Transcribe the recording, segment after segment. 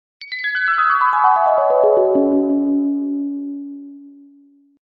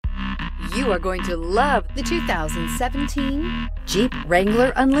You are going to love the 2017 Jeep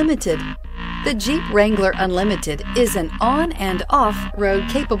Wrangler Unlimited. The Jeep Wrangler Unlimited is an on- and off-road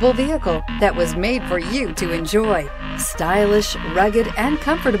capable vehicle that was made for you to enjoy. Stylish, rugged, and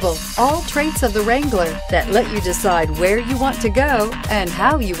comfortable, all traits of the Wrangler that let you decide where you want to go and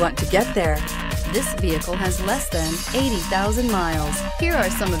how you want to get there. This vehicle has less than 80,000 miles. Here are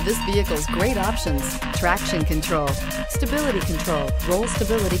some of this vehicle's great options: traction control, stability control, roll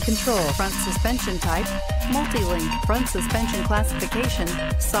stability control, front suspension type, multi-link, front suspension classification,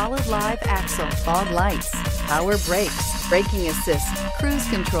 solid live axle, fog lights, power brakes, braking assist, cruise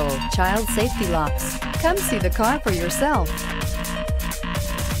control, child safety locks. Come see the car for yourself.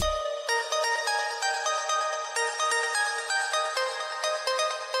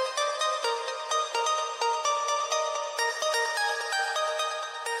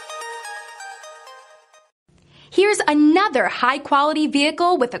 Here's another high-quality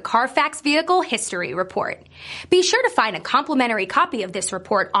vehicle with a Carfax Vehicle History Report. Be sure to find a complimentary copy of this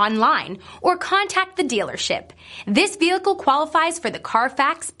report online or contact the dealership. This vehicle qualifies for the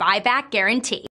Carfax Buyback Guarantee.